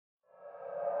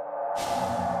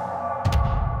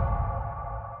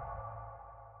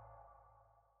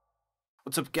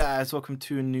What's up, guys? Welcome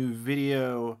to a new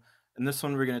video. In this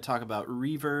one we're going to talk about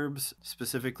reverbs,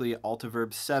 specifically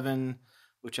Altiverb 7,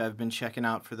 which I've been checking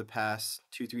out for the past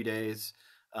 2-3 days.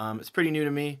 It's pretty new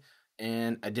to me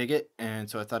and I dig it, and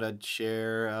so I thought I'd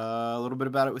share a little bit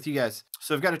about it with you guys.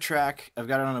 So I've got a track, I've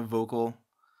got it on a vocal.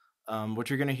 What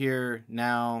you're going to hear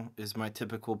now is my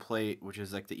typical plate, which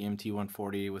is like the EMT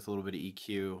 140 with a little bit of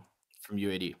EQ from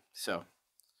UAD. So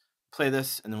play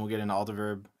this and then we'll get into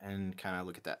Altiverb and kind of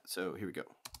look at that. So here we go.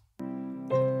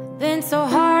 Been so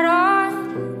hard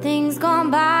on things gone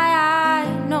by.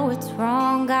 I know it's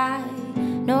wrong, I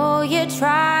know you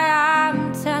try.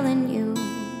 I'm telling you,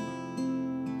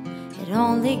 it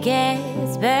only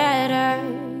gets better.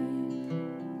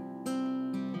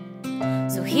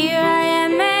 So here I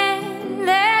am and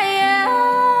there you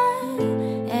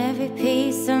are. Every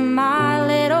piece of my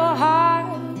little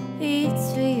heart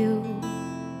beats for you.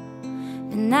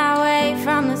 Been that way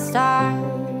from the start.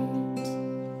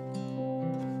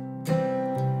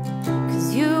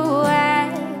 You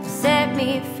have set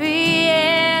me free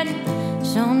and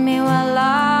shown me what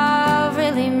love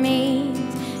really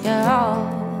means. You're all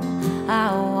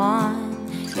I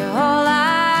want, you're all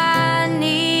I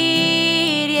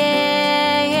need,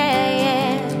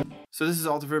 yeah. So this is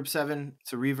Altiverb 7.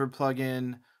 It's a reverb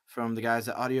plugin from the guys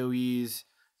at Audioease,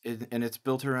 and it's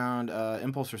built around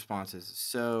impulse responses.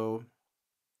 So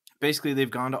basically they've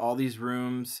gone to all these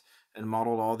rooms and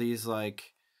modeled all these hardware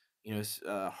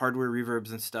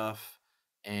reverbs and stuff,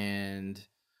 and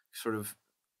sort of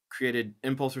created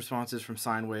impulse responses from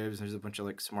sine waves. There's a bunch of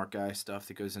like smart guy stuff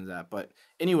that goes into that. But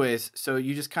anyways, so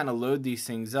you just kind of load these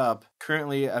things up.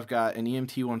 Currently, I've got an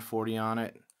EMT 140 on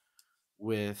it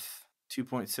with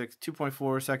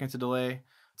 2.4 seconds of delay.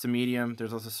 It's a medium.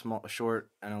 There's also a short,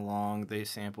 and a long they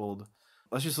sampled.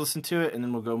 Let's just listen to it, and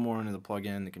then we'll go more into the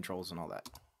plugin, the controls, and all that.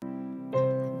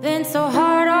 Been so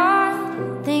hard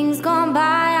on things gone by.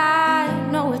 I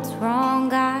know it's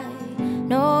wrong, I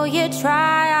know you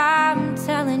try. I'm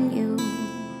telling you,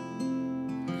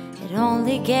 it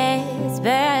only gets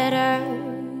better.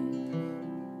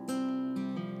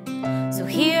 So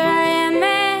here I am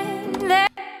and there.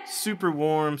 Super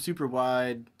warm, super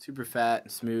wide, super fat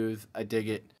and smooth. I dig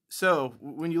it. So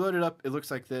when you load it up, it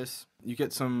looks like this. You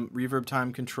get some reverb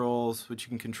time controls, which you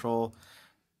can control.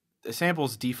 The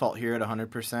sample's default here at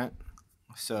 100%.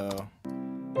 So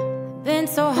been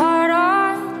so hard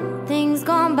on things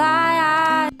gone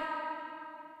by.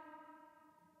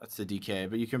 That's the decay,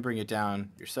 but you can bring it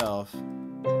down yourself.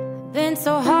 Been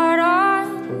so hard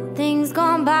on things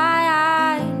gone by.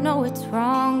 I know it's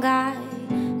wrong, I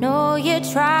know you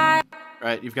try.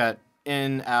 Right, you've got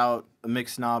in, out, a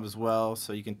mix knob as well,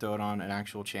 so you can throw it on an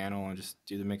actual channel and just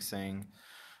do the mixing.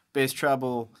 Bass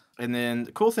treble, and then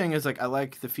the cool thing is, like, I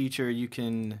like the feature you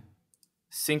can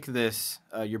sync this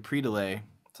your pre-delay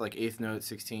to like 8th note,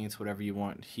 16th, whatever you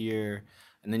want here,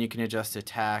 and then you can adjust the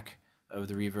attack of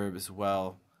the reverb as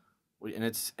well, and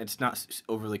it's not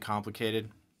overly complicated.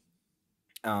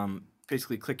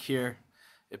 Basically click here,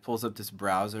 it pulls up this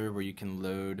browser where you can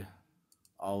load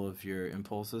all of your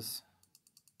impulses.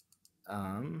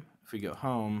 If we go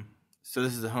home, so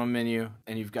this is the home menu,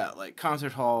 and you've got like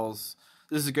concert halls.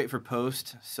 This is great for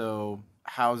post, so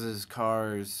houses,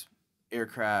 cars,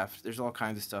 aircraft, there's all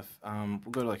kinds of stuff.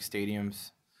 We'll go to like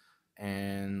stadiums,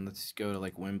 and let's go to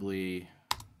like Wembley.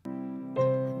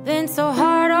 Been so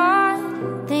hard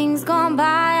on things gone by.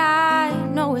 I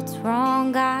know it's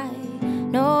wrong, I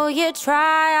know you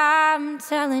try. I'm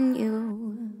telling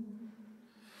you,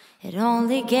 it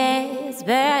only gets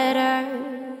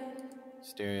better.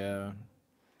 Stereo.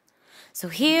 So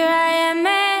here I am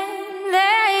and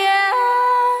there you are.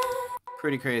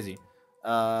 Pretty crazy.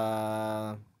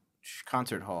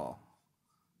 Concert hall.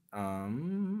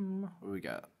 What do we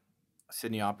got?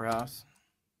 Sydney Opera House.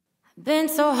 Been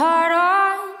so hard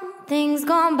on things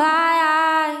gone by.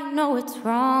 I know it's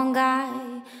wrong,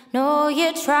 I know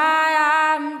you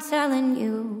try. I'm telling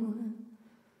you,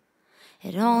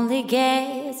 it only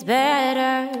gets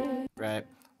better. Right.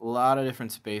 A lot of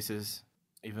different spaces.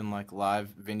 Even like live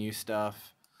venue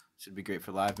stuff. Should be great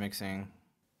for live mixing.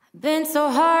 Been so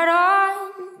hard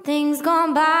on things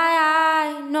gone by.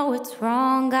 I know it's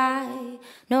wrong, I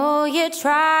know you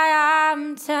try.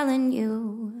 I'm telling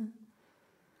you,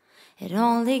 it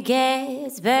only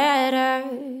gets better.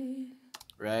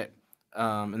 Right.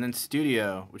 And then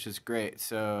studio, which is great.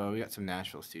 So we got some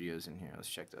Nashville studios in here. Let's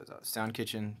check those out. Sound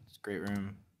Kitchen, it's a great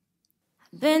room.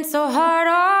 Been so hard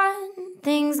on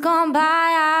things gone by.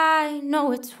 I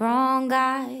know it's wrong,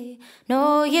 I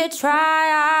know you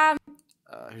try.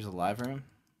 Here's a live room.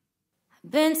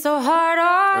 Been so hard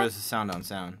on. Or this is sound on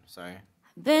sound, sorry.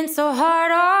 Been so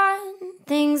hard on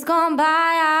things gone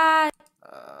by.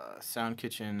 Sound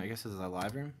Kitchen, I guess this is a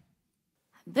live room.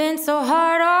 Been so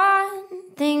hard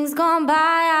on things gone by.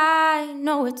 I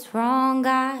know it's wrong.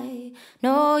 I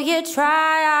know you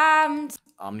try.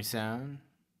 Omnisound.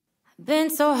 Been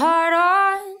so hard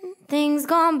on things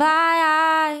gone by.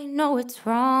 I know it's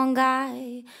wrong.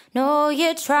 I know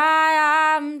you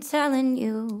try. I'm telling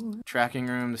you. Tracking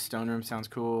Room, the Stone Room sounds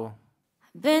cool.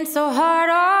 Been so hard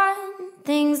on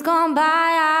things gone by.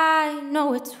 I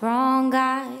know it's wrong.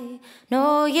 I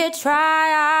know you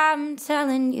try. I'm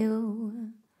telling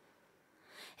you.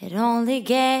 It only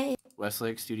gets.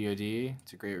 Westlake Studio D,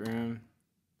 it's a great room.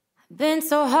 Been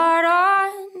so hard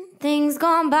on things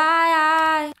gone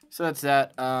by. So that's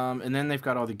that. And then they've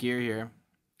got all the gear here.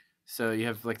 So you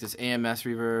have like this AMS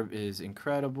reverb is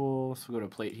incredible. So we'll go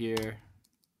to plate here.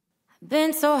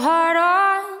 Been so hard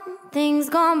on things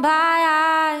gone by.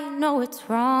 I know it's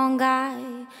wrong.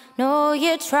 I know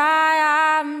you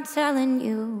try. I'm telling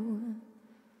you.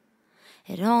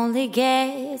 It only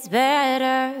gets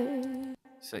better.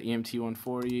 So EMT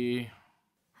 140.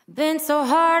 Been so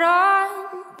hard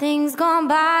on things gone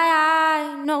by.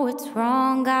 I know it's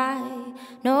wrong. I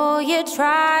know you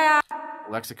try.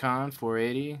 Lexicon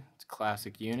 480. It's a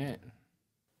classic unit.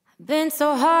 Been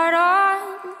so hard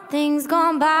on things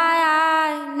gone by.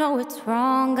 I know it's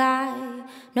wrong. I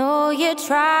know you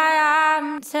try.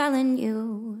 I'm telling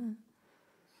you.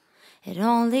 It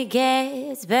only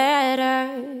gets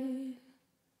better.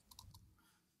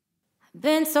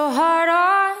 Been so hard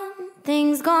on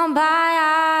things gone by.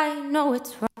 I know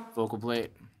it's wrong. Vocal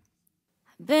plate.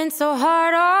 Been so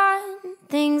hard on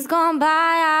things gone by.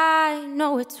 I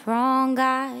know it's wrong.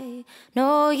 I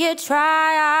know you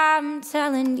try. I'm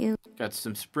telling you. Got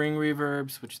some spring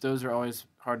reverbs, which those are always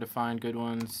hard to find good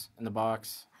ones in the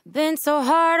box. Been so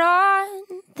hard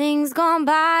on things gone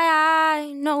by.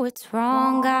 I know it's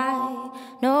wrong. I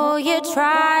know you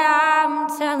try. I'm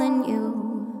telling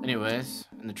you. Anyways,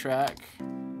 in the track.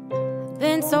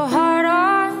 Been so hard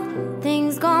on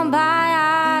things gone by.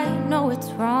 I know it's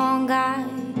wrong. I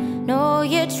know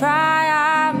you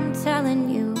try. I'm telling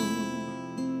you.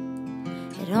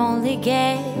 It only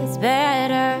gets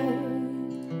better.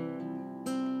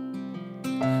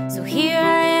 So here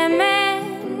I am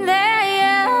and there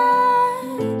you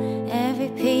are. Every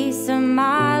piece of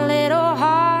my little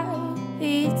heart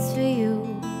beats for you.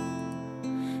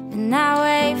 Been that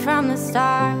way from the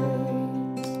start.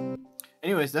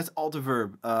 Anyways, that's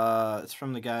Altiverb. It's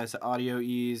from the guys at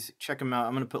Audioease. Check them out.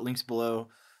 I'm going to put links below.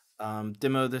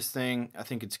 Demo this thing. I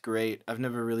think it's great. I've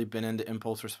never really been into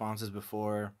impulse responses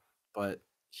before, but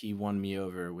he won me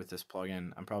over with this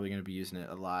plugin. I'm probably going to be using it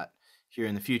a lot here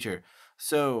in the future.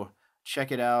 So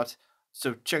check it out.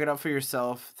 For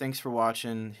yourself. Thanks for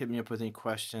watching. Hit me up with any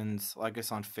questions. Like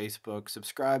us on Facebook.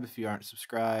 Subscribe if you aren't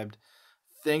subscribed.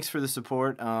 Thanks for the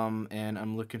support, and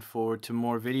I'm looking forward to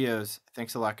more videos.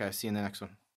 Thanks a lot, guys. See you in the next one.